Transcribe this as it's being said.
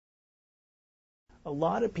A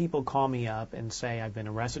lot of people call me up and say, I've been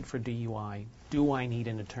arrested for DUI. Do I need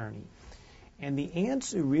an attorney? And the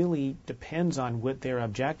answer really depends on what their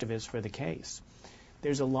objective is for the case.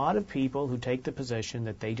 There's a lot of people who take the position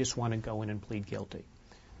that they just want to go in and plead guilty.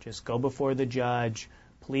 Just go before the judge,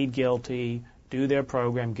 plead guilty, do their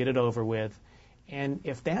program, get it over with. And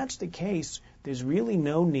if that's the case, there's really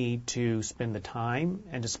no need to spend the time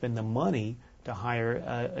and to spend the money to hire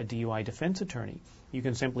a DUI defense attorney. You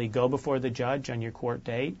can simply go before the judge on your court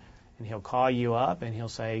date, and he'll call you up and he'll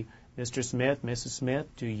say, Mr. Smith, Mrs. Smith,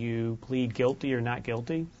 do you plead guilty or not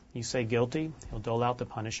guilty? You say guilty, he'll dole out the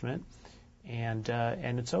punishment, and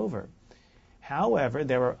it's over. However,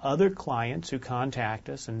 there are other clients who contact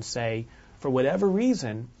us and say, for whatever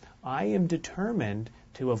reason, I am determined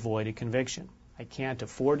to avoid a conviction. I can't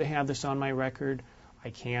afford to have this on my record. I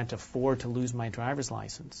can't afford to lose my driver's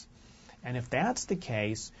license. And if that's the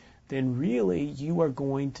case, then really you are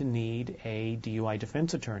going to need a DUI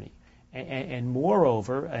defense attorney. And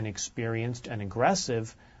moreover, an experienced and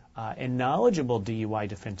aggressive and knowledgeable DUI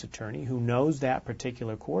defense attorney who knows that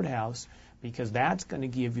particular courthouse, because that's going to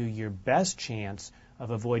give you your best chance of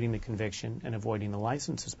avoiding the conviction and avoiding the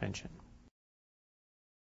license suspension.